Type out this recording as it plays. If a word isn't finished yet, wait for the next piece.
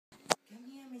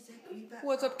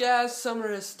What's up, guys? Summer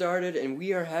has started, and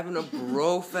we are having a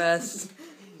bro fest.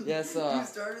 Yes, You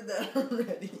started that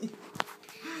already.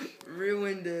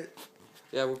 Ruined it.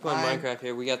 Yeah, we're playing Minecraft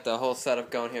here. We got the whole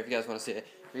setup going here if you guys want to see it.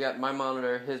 We got my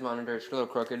monitor, his monitor, it's a little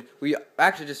crooked. We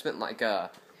actually just spent like an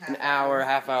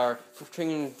half hour.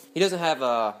 He doesn't have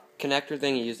a connector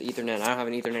thing, he used Ethernet. I don't have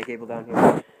an Ethernet cable down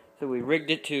here. So we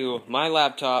rigged it to my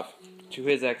laptop, to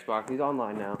his Xbox. He's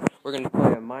online now. We're going to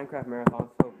play a Minecraft marathon,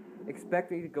 so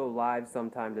expect me to go live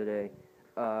sometime today.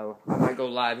 I might go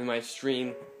live, we might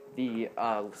stream the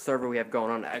server we have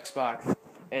going on Xbox.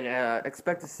 And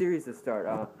expect a series to start.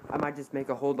 I might just make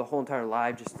the whole entire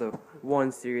live, just the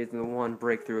one series and the one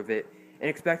breakthrough of it. And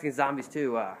expecting zombies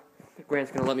too.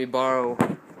 Grant's gonna let me borrow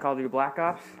Call of Duty Black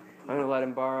Ops. I'm gonna let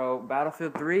him borrow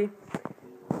Battlefield 3,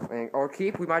 or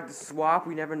keep. We might just swap.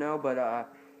 We never know. But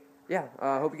yeah.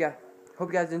 Hope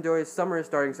you guys enjoy. Summer is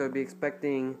starting, so I'll be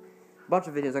expecting a bunch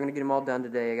of videos. I'm gonna get them all done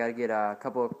today. I gotta get a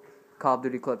couple of Call of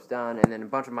Duty clips done, and then a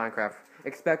bunch of Minecraft.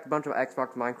 Expect a bunch of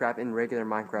Xbox Minecraft and regular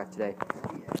Minecraft today.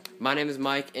 My name is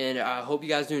Mike, and I hope you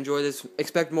guys do enjoy this.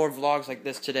 Expect more vlogs like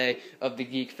this today of the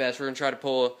Geek Fest. We're going to try to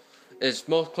pull as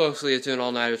most closely to an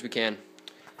all-nighter as we can.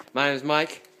 My name is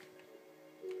Mike.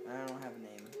 I don't have a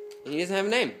name. He doesn't have a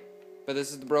name, but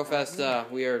this is the Bro Fest.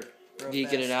 We are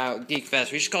geeking it out. Geek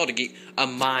Fest. We should call it a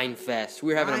Mine Fest.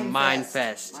 We're having a Mine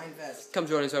Fest. Come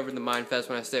join us over in the Mine Fest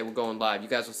when I say we're going live. You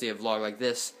guys will see a vlog like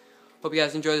this. Hope you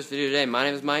guys enjoy this video today. My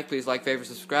name is Mike. Please like, favorite,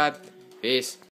 subscribe. Peace.